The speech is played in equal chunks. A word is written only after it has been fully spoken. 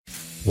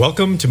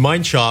Welcome to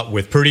Mind Shot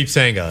with Pradeep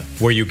Sangha,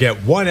 where you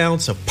get 1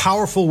 ounce of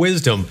powerful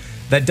wisdom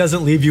that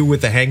doesn't leave you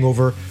with the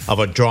hangover of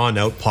a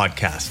drawn-out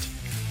podcast.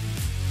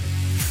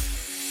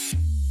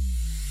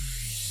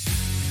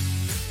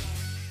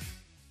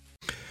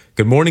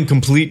 Good morning,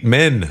 complete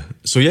men.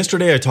 So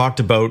yesterday I talked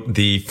about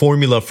the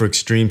formula for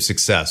extreme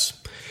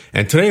success.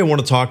 And today I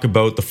want to talk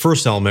about the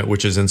first element,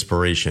 which is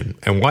inspiration,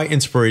 and why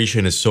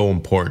inspiration is so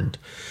important.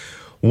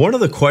 One of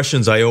the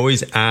questions I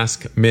always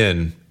ask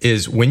men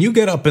is, when you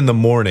get up in the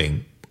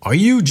morning, are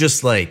you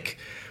just like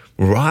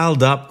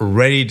riled up,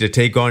 ready to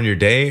take on your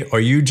day? Or are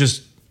you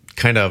just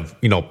kind of,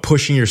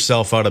 pushing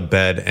yourself out of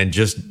bed and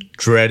just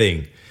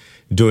dreading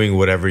doing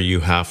whatever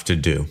you have to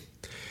do?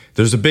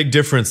 There's a big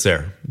difference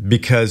there,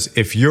 because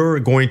if you're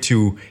going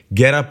to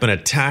get up and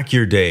attack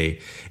your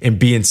day and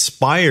be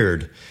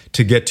inspired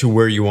to get to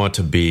where you want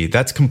to be,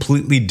 that's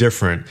completely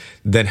different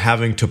than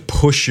having to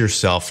push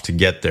yourself to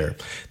get there.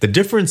 The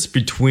difference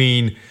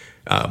between,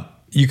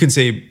 you can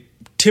say,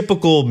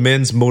 typical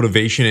men's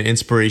motivation and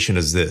inspiration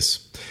is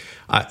this.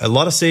 A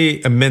lot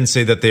of men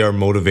say that they are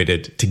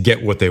motivated to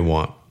get what they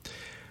want,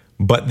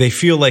 but they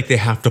feel like they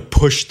have to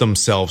push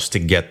themselves to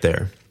get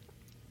there.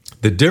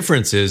 The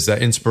difference is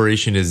that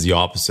inspiration is the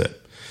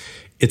opposite.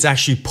 It's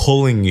actually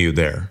pulling you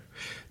there.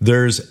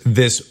 There's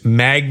this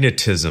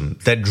magnetism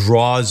that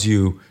draws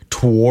you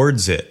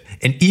towards it.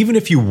 And even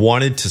if you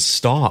wanted to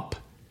stop,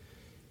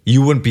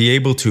 you wouldn't be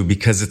able to,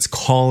 because it's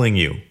calling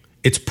you.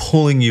 It's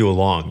pulling you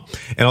along.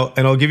 And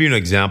I'll give you an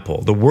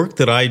example. The work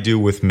that I do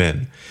with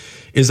men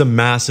is a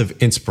massive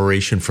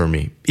inspiration for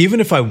me.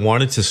 Even if I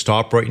wanted to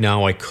stop right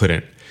now, I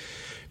couldn't.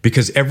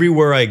 Because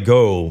everywhere I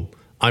go,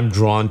 I'm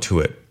drawn to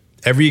it.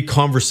 Every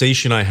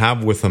conversation I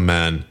have with a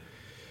man,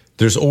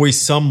 there's always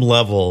some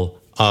level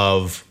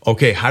of,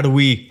 okay, how do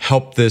we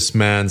help this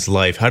man's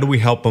life? How do we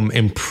help him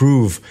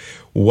improve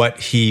what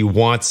he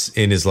wants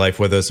in his life,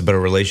 whether it's a better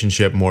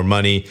relationship, more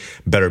money,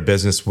 better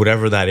business,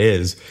 whatever that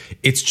is?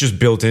 It's just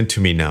built into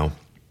me now.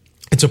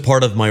 It's a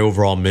part of my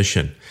overall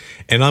mission,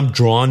 and I'm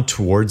drawn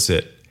towards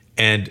it.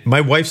 And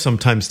my wife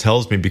sometimes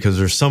tells me, because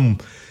there's some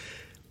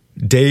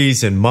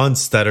days and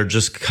months that are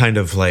just kind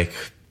of like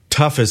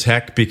tough as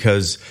heck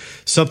because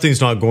something's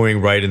not going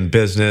right in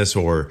business,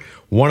 or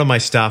one of my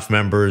staff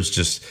members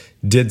just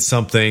did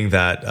something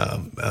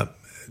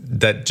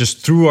that just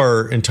threw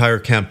our entire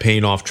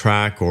campaign off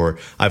track, or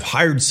I've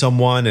hired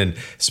someone and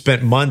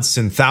spent months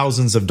and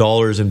thousands of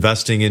dollars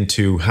investing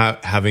into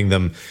having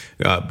them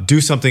do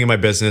something in my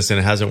business, and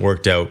it hasn't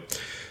worked out.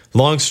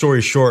 Long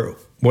story short,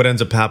 what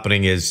ends up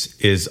happening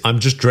is I'm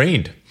just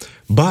drained,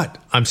 but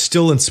I'm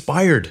still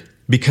inspired,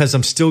 because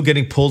I'm still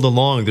getting pulled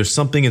along. There's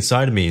something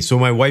inside of me. So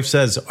my wife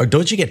says,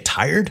 don't you get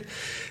tired?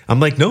 I'm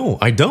like, no,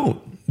 I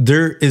don't.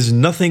 There is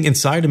nothing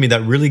inside of me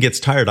that really gets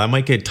tired. I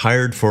might get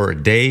tired for a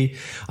day.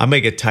 I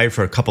might get tired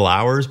for a couple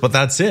hours, but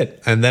that's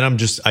it. And then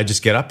I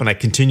just get up and I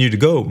continue to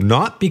go.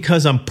 Not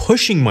because I'm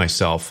pushing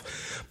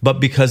myself, but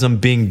because I'm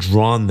being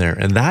drawn there.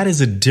 And that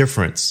is a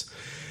difference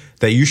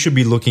that you should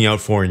be looking out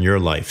for in your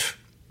life.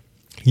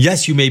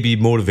 Yes, you may be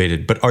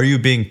motivated, but are you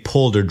being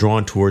pulled or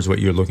drawn towards what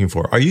you're looking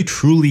for? Are you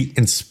truly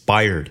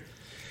inspired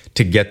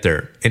to get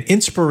there? And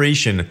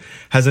inspiration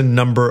has a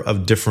number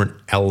of different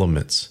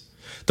elements.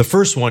 The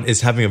first one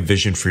is having a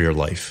vision for your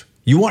life.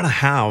 You want to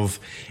have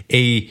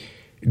a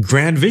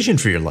grand vision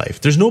for your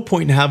life. There's no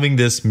point in having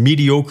this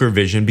mediocre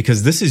vision,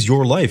 because this is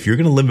your life. You're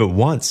going to live it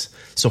once.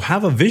 So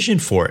have a vision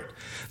for it.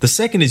 The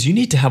second is you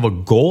need to have a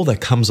goal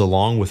that comes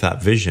along with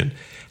that vision.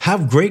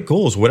 Have great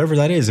goals, whatever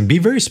that is, and be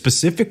very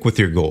specific with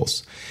your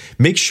goals.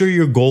 Make sure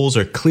your goals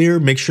are clear.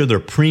 Make sure they're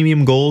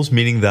premium goals,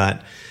 meaning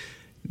that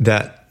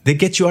they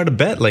get you out of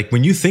bed. Like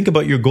when you think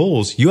about your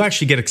goals, you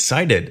actually get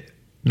excited.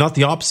 Not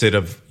the opposite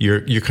of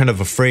you're kind of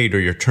afraid, or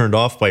you're turned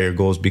off by your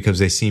goals because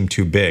they seem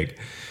too big.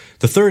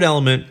 The third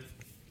element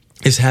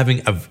is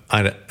having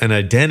an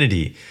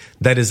identity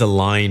that is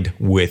aligned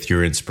with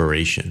your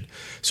inspiration.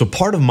 So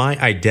part of my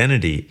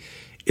identity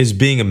is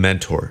being a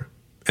mentor.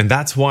 And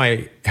that's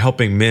why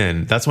helping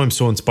men, that's why I'm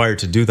so inspired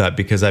to do that,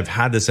 because I've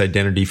had this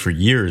identity for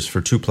years,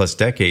 for 2+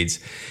 decades,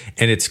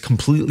 and it's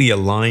completely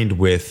aligned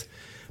with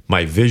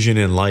my vision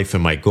in life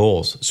and my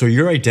goals. So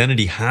your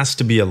identity has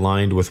to be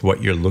aligned with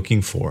what you're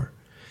looking for.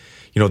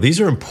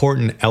 These are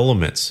important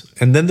elements.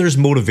 And then there's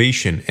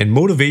motivation. And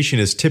motivation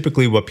is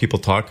typically what people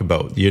talk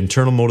about. The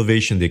internal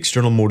motivation, the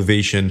external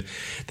motivation,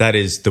 that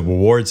is the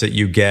rewards that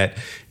you get.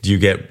 Do you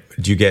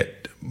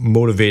get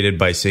motivated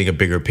by seeing a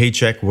bigger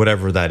paycheck?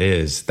 Whatever that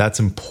is, that's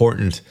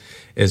important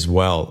as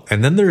well.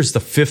 And then there's the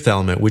fifth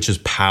element, which is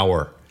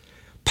power.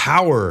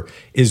 Power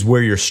is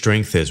where your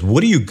strength is.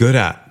 What are you good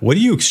at? What are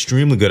you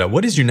extremely good at?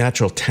 What is your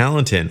natural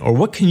talent in? Or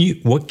what can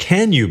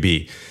you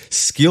be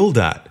skilled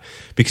at?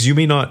 Because you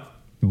may not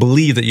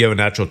believe that you have a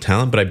natural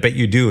talent, but I bet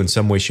you do in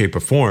some way, shape, or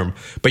form.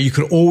 But you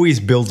can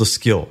always build a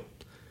skill.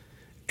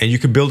 And you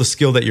can build a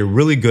skill that you're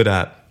really good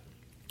at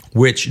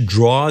which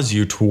draws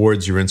you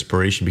towards your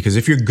inspiration. Because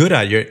if you're good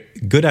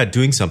at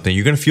doing something,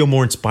 you're going to feel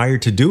more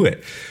inspired to do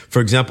it. For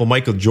example,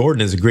 Michael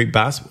Jordan is was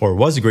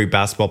a great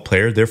basketball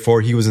player. Therefore,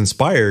 he was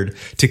inspired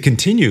to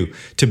continue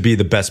to be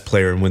the best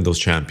player and win those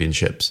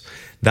championships.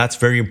 That's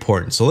very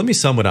important. So let me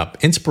sum it up.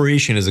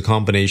 Inspiration is a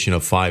combination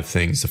of 5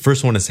 things. The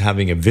first one is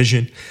having a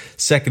vision.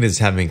 Second is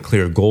having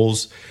clear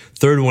goals.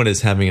 Third one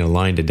is having an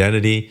aligned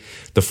identity.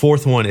 The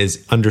fourth one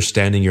is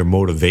understanding your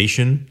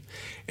motivation.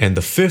 And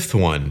the fifth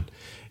one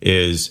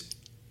is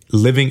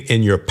living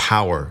in your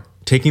power,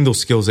 taking those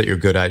skills that you're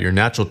good at, your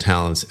natural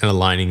talents, and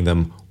aligning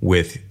them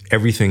with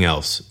everything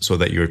else so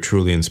that you're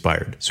truly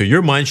inspired. So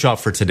your mind shot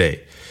for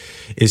today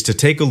is to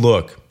take a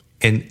look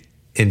and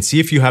see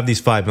if you have these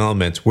 5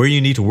 elements, where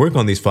you need to work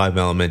on these 5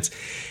 elements,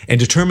 and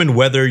determine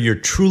whether you're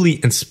truly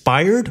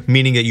inspired,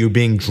 meaning that you're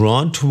being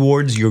drawn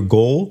towards your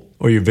goal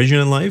or your vision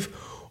in life,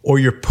 or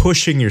you're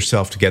pushing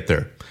yourself to get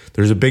there.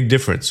 There's a big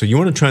difference. So you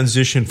want to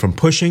transition from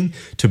pushing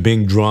to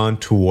being drawn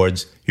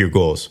towards your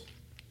goals.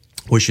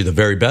 Wish you the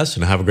very best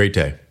and have a great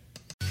day.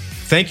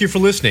 Thank you for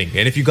listening.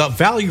 And if you got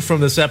value from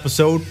this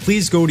episode,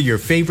 please go to your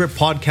favorite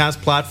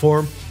podcast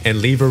platform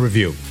and leave a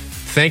review.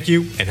 Thank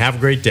you and have a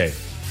great day.